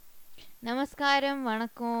നമസ്കാരം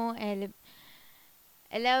വണക്കം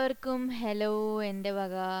എല്ലാവർക്കും hello എൻ്റെ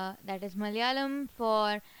വക that is Malayalam for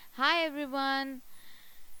hi everyone.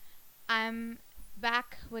 I'm back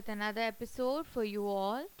with another episode for you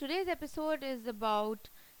all. Today's episode is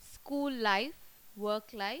about school life, work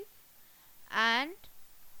life, and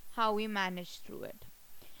how we manage through it.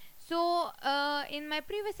 So in my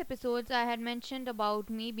previous episodes I had mentioned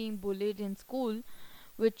about me being bullied in school,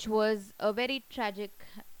 which was a very tragic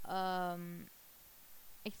um,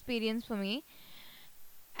 experience for me.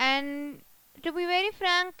 And to be very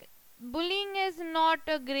frank, bullying is not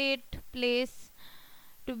a great place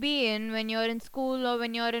to be in when you're in school or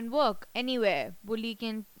when you're in work. Anywhere,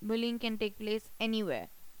 bullying can take place anywhere.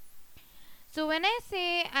 So when I say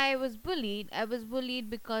I was bullied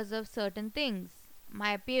because of certain things,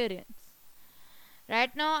 my appearance.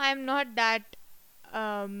 Right now, I'm not that.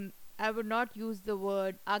 I would not use the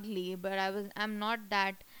word ugly, but I'm not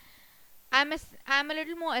that. I'm a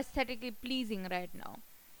little more aesthetically pleasing right now.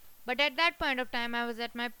 But at that point of time, I was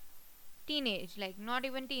at my teenage, like not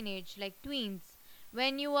even teenage, like tweens,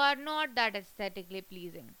 when you are not that aesthetically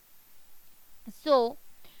pleasing. So,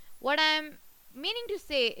 what I'm meaning to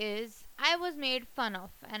say is, I was made fun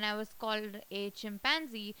of and I was called a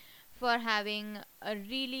chimpanzee for having a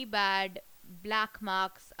really bad black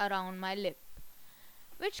marks around my lip,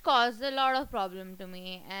 which caused a lot of problem to me,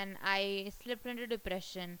 and I slipped into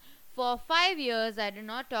depression. For 5 years I did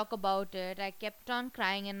not talk about it. I kept on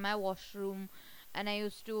crying in my washroom, and I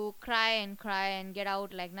used to cry and get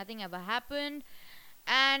out like nothing ever happened.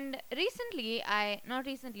 And recently, I not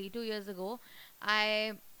recently 2 years ago,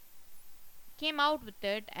 I came out with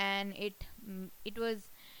it, and it was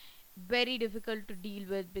very difficult to deal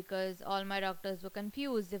with because all my doctors were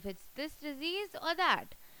confused if it's this disease or that.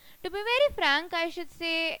 To be very frank, I should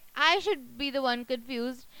say I should be the one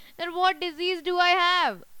confused that what disease do I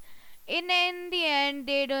have. In the end,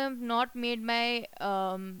 they have not made my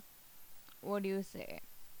what do you say,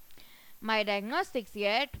 my diagnostics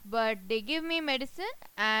yet, but they give me medicine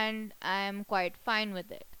and I am quite fine with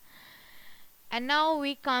it. And now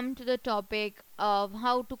we come to the topic of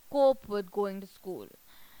how to cope with going to school.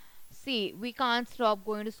 See, we can't stop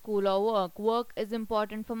going to school or work. Work is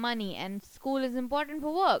important for money, and school is important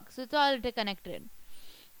for work. So it's all interconnected.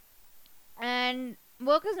 And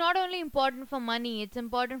work is not only important for money, it's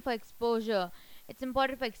important for exposure, it's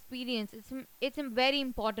important for experience, it's very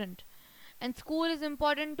important. And school is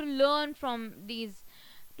important to learn from these,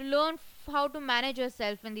 to learn how to manage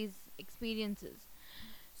yourself in these experiences.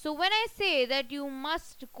 So when I say that you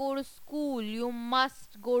must go to school, you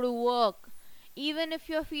must go to work, even if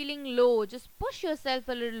you're feeling low, just push yourself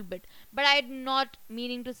a little bit. But I'm not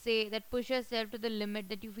meaning to say that push yourself to the limit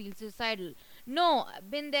that you feel suicidal. No,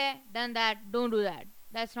 been there, done that, don't do that.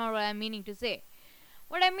 That's not what I'm meaning to say.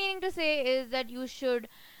 What I'm meaning to say is that you should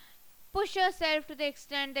push yourself to the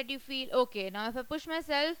extent that you feel okay. Now, if I push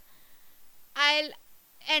myself, I'll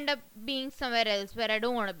end up being somewhere else where I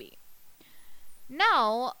don't want to be.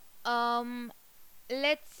 Now,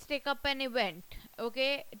 let's take up an event.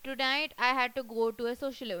 Okay, tonight I had to go to a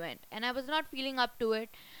social event and I was not feeling up to it.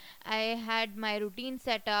 I had my routine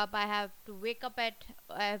set up. I have to wake up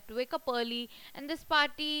early, and this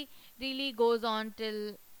party really goes on till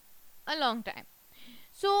a long time.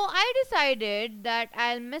 So I decided that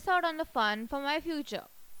I'll miss out on the fun for my future,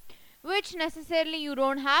 which necessarily you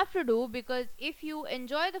don't have to do, because if you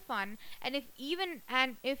enjoy the fun and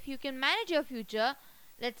if you can manage your future,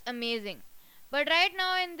 that's amazing. But right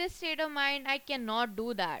now, in this state of mind, I cannot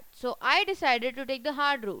do that. So I decided to take the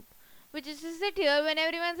hard route, which is to sit here when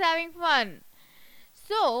everyone's having fun.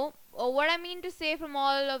 So, what I mean to say from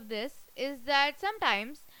all of this is that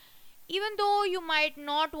sometimes, even though you might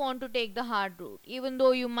not want to take the hard route, even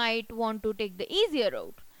though you might want to take the easier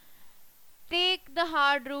route, take the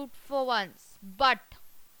hard route for once. But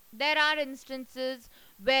there are instances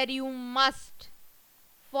where you must,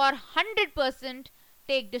 for 100%,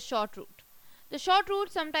 take the short route. The short route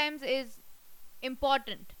sometimes is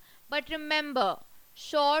important, but remember,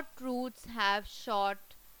 short routes have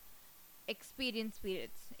short experience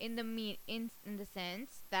periods in the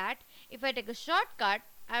sense that if I take a shortcut,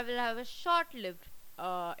 I will have a short-lived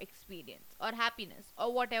experience or happiness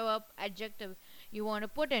or whatever adjective you want to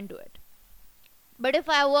put into it. But if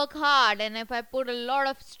I work hard and if I put a lot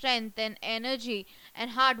of strength and energy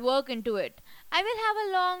and hard work into it, I will have a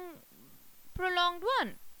prolonged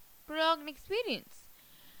prolonged experience.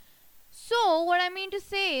 So, what I mean to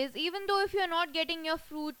say is, even though if you're not getting your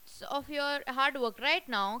fruits of your hard work right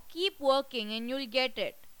now, keep working and you'll get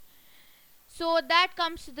it. So, that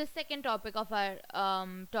comes to the second topic of our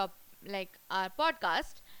our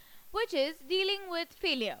podcast, which is dealing with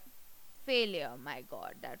failure. Failure, my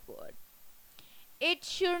god, that word. It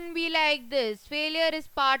shouldn't be like this. Failure is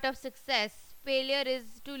part of success. Failure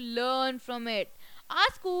is to learn from it.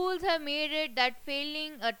 Our schools have made it that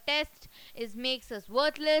failing a test is makes us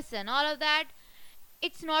worthless and all of that.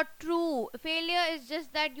 It's not true. Failure is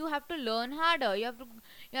just that you have to learn harder. You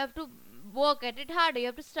have to work at it harder. You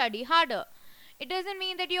have to study harder. It doesn't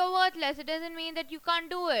mean that you're worthless. It doesn't mean that you can't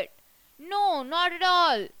do it. No, not at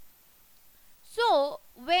all. So,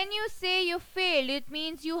 when you say you failed, it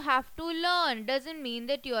means you have to learn. Doesn't mean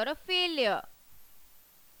that you're a failure.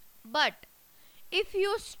 But if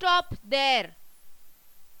you stop there,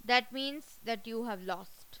 that means that you have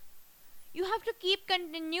lost. You have to keep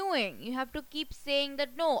continuing. You have to keep saying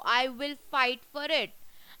that no, I will fight for it.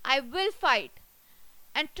 I will fight.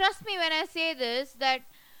 And trust me when I say this, that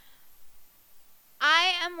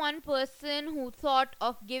I am one person who thought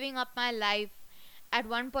of giving up my life at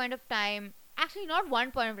one point of time. Actually, not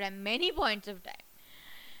one point of time, many points of time.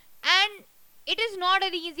 And it is not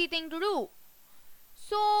an easy thing to do.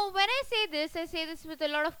 So, when I say this with a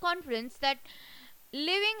lot of confidence that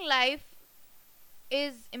living life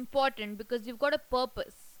is important because you've got a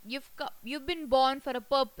purpose. You've been born for a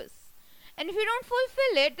purpose. And if you don't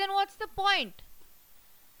fulfill it, then what's the point?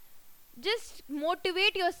 Just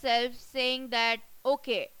motivate yourself saying that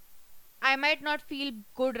okay, I might not feel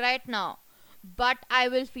good right now, but I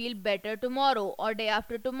will feel better tomorrow, or day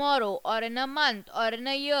after tomorrow, or in a month, or in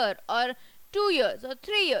a year, or 2 years, or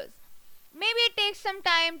 3 years. Maybe it takes some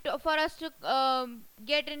time for us to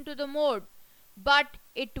get into the mode, but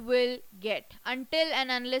it will get. Until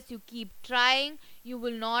and unless you keep trying, you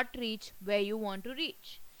will not reach where you want to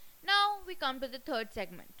reach. Now we come to the third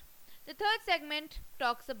segment. The third segment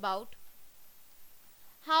talks about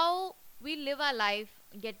how we live our life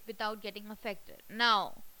without getting affected.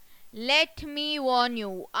 Now, let me warn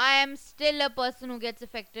you, I am still a person who gets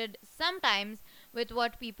affected sometimes with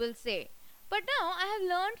what people say. But now I have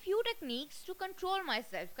learned few techniques to control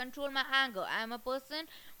myself, control my anger. I am a person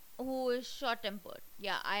who is short tempered.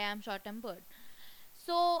 Yeah, I am short tempered.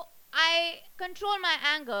 So I control my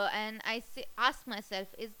anger and ask myself,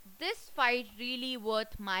 is this fight really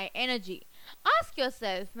worth my energy? Ask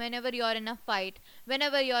yourself whenever you're in a fight,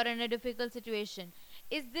 whenever you're in a difficult situation,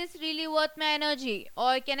 is this really worth my energy?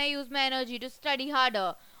 Or can I use my energy to study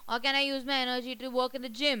harder? Or can I use my energy to work in the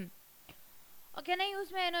gym? Or can I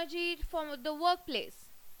use my energy for the workplace?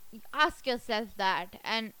 Ask yourself that,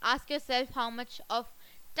 and ask yourself how much of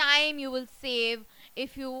time you will save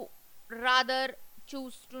if you rather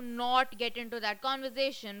choose to not get into that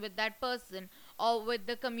conversation with that person or with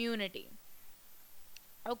the community.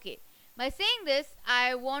 Okay, by saying this,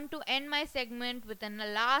 I want to end my segment with a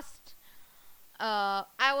last.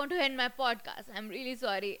 I want to end my podcast. I'm really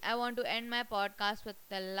sorry. I want to end my podcast with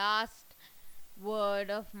the last word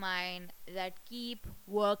of mine, that keep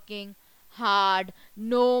working hard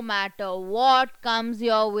no matter what comes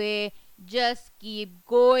your way. Just keep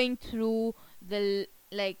going through the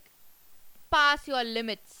pass your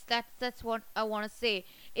limits. That's what I want to say.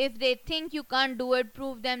 If they think you can't do it,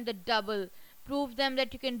 prove them the double. Prove them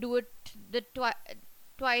that you can do it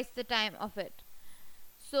twice the time of it.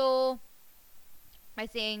 So by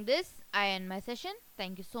saying this, I end my session.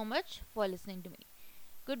 Thank you so much for listening to me.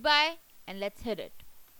 Goodbye, and let's hit it.